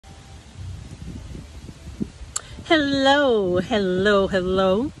Hello, hello,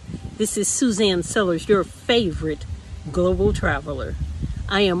 hello. This is Suzanne Sellers, your favorite global traveler.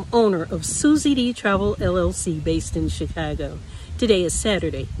 I am owner of SuzyDee Travel, LLC, based in Chicago. Today is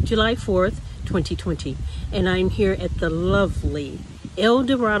Saturday, July 4th, 2020, and I'm here at the lovely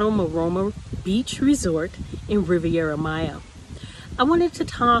Dorado Maroma Beach Resort in Riviera Maya. I wanted to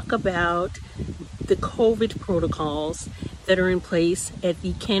talk about the COVID protocols that are in place at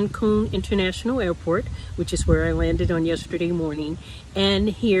the Cancun International Airport, which is where I landed on yesterday morning, and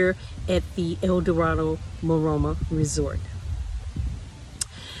here at the Dorado Maroma Resort.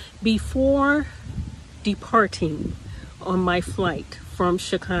 Before departing on my flight from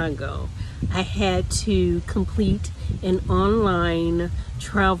Chicago, I had to complete an online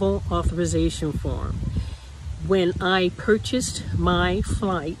travel authorization form. When I purchased my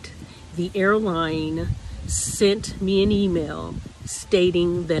flight, the airline sent me an email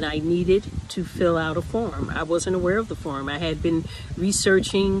stating that I needed to fill out a form. I wasn't aware of the form. I had been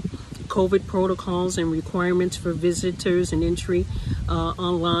researching COVID protocols and requirements for visitors and entry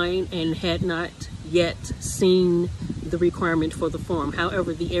online and had not yet seen the requirement for the form.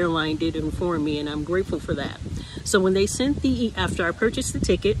 However, the airline did inform me, and I'm grateful for that. So when they sent after I purchased the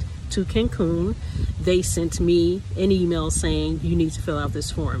ticket to Cancun, they sent me an email saying you need to fill out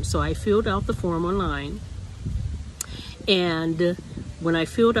this form. So I filled out the form online, and when I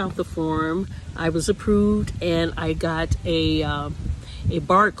filled out the form, I was approved, and I got a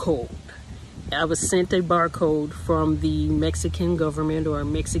barcode. I was sent a barcode from the Mexican government, or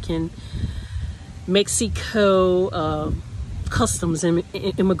Mexico Customs and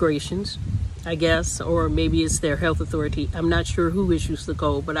Immigrations, I guess, or maybe it's their health authority. I'm not sure who issues the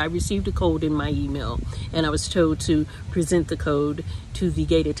code, but I received a code in my email, and I was told to present the code to the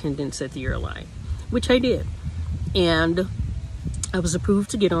gate attendants at the airline, which I did. And I was approved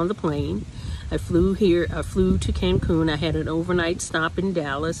to get on the plane. I flew to Cancun. I had an overnight stop in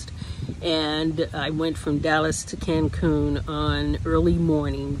Dallas, and I went from Dallas to Cancun on early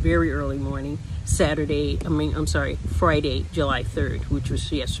morning, very early morning, Friday, July 3rd, which was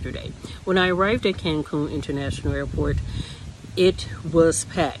yesterday. When I arrived at Cancun International Airport, it was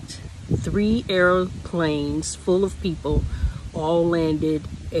packed. 3 airplanes full of people all landed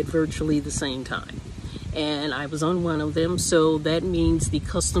at virtually the same time. And I was on one of them, so that means the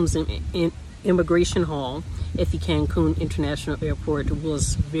Customs and Immigration Hall at the Cancun International Airport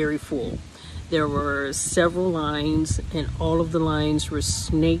was very full. There were several lines, and all of the lines were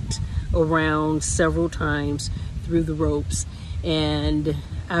snaked around several times through the ropes, and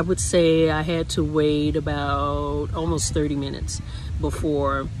I would say I had to wait about almost 30 minutes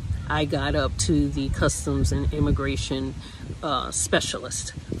before I got up to the Customs and Immigration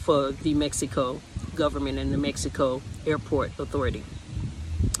specialist for the Mexico government and the Mexico Airport Authority.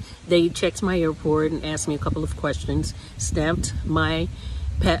 They checked my airport and asked me a couple of questions, stamped my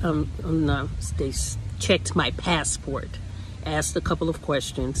they checked my passport, asked a couple of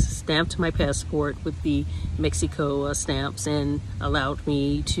questions, stamped my passport with the Mexico stamps, and allowed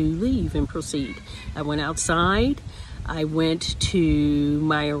me to leave and proceed. I went outside. I went to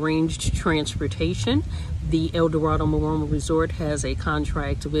my arranged transportation. The Dorado Maroma Resort has a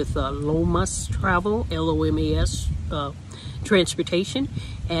contract with Lomas Travel, L-O-M-A-S, transportation,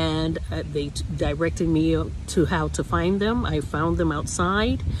 and they directed me to how to find them. I found them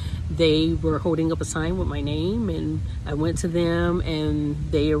outside. They were holding up a sign with my name, and I went to them,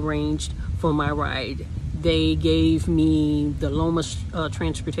 and they arranged for my ride. They gave me, the Lomas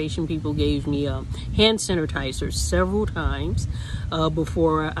transportation people gave me hand sanitizer several times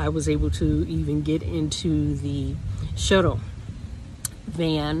before I was able to even get into the shuttle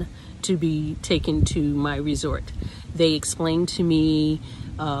van to be taken to my resort. They explained to me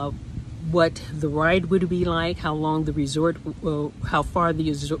what the ride would be like, how long the resort, how far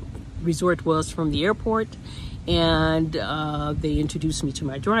the resort was from the airport, and they introduced me to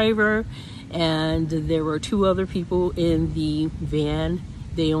my driver, and there were 2 other people in the van.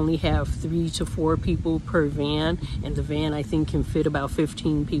 They only have 3 to 4 people per van, and the van, I think, can fit about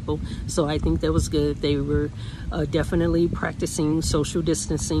 15 people, so I think that was good. They were definitely practicing social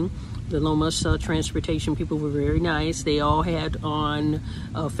distancing. The Lomas transportation people were very nice. They all had on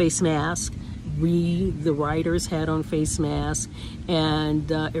face masks. The riders had on face masks, and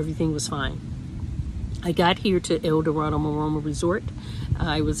everything was fine. I got here to Dorado Maroma Resort.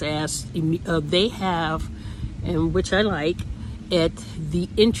 I was asked, they have, and which I like, at the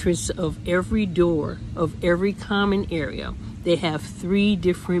entrance of every door of every common area, they have 3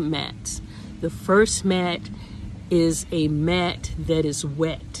 different mats. The first mat is a mat that is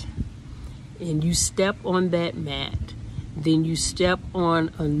wet, and you step on that mat. Then you step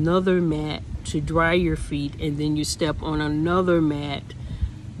on another mat to dry your feet, and then you step on another mat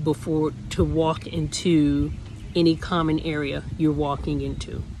before to walk into any common area you're walking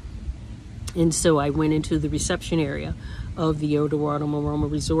into. And so I went into the reception area of the Dorado Maroma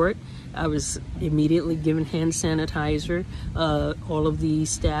Resort. I was immediately given hand sanitizer. All of the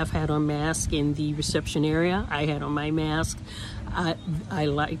staff had on masks in the reception area. I had on my mask. I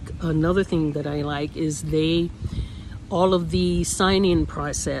like, another thing that I like is all of the sign-in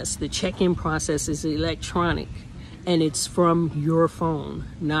process, the check-in process is electronic, and it's from your phone,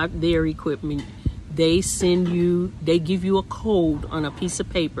 not their equipment. They give you a code on a piece of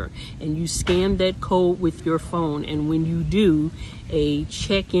paper, and you scan that code with your phone, and when you do, a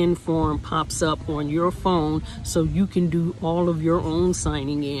check-in form pops up on your phone so you can do all of your own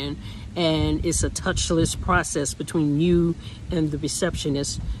signing in, and it's a touchless process between you and the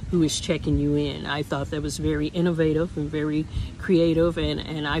receptionist who is checking you in. I thought that was very innovative and very creative,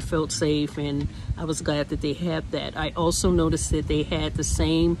 and I felt safe, and I was glad that they had that. I also noticed that they had the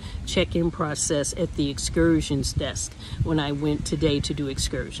same check-in process at the excursions desk when I went today to do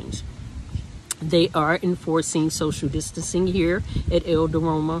excursions. They are enforcing social distancing here at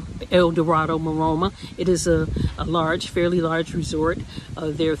Dorado Maroma. It is a fairly large resort.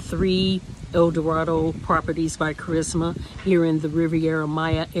 There are 3 El Dorado properties by Charisma here in the Riviera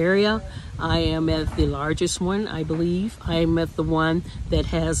Maya area. I am at the largest one, I believe. I am at the one that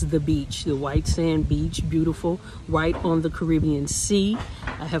has the beach, the white sand beach, beautiful, right on the Caribbean Sea.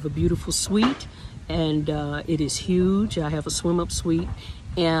 I have a beautiful suite, and it is huge. I have a swim-up suite,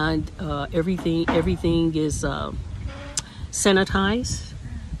 and everything is sanitized,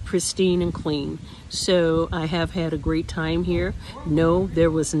 pristine and clean. So I have had a great time here. No,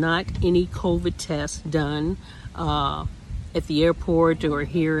 there was not any COVID test done at the airport or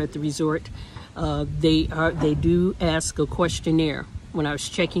here at the resort. They do ask a questionnaire. When I was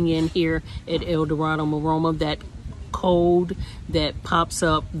checking in here at Dorado Maroma, that code that pops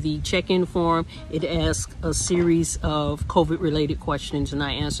up the check-in form, it asks a series of COVID-related questions, and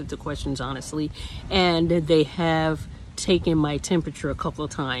I answered the questions honestly. And they have taken my temperature a couple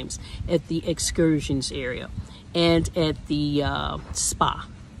of times at the excursions area and at the spa.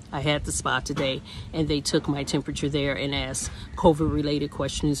 I had the spa today, and they took my temperature there and asked COVID-related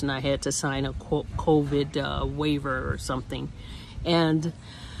questions, and I had to sign a COVID waiver or something.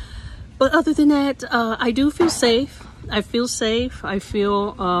 But other than that, I do feel safe. I feel safe. I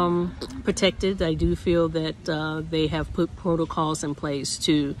feel protected. I do feel that they have put protocols in place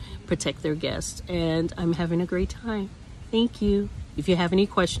to protect their guests, and I'm having a great time. Thank you. If you have any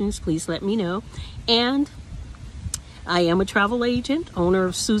questions, please let me know. And I am a travel agent, owner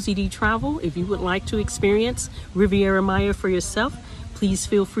of SuzyDee Travel. If you would like to experience Riviera Maya for yourself, please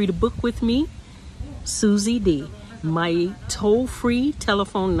feel free to book with me, SuzyDee. My toll-free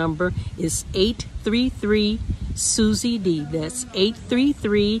telephone number is 833-SuzyDee. That's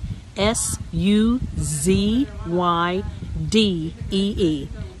 833-SuzyDee.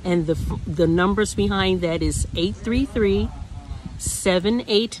 And the numbers behind that is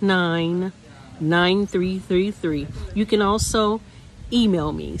 833-789-9333. You can also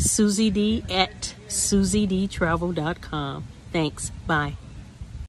email me, SuzyDee@SuzyDeeTravel.com. Thanks. Bye.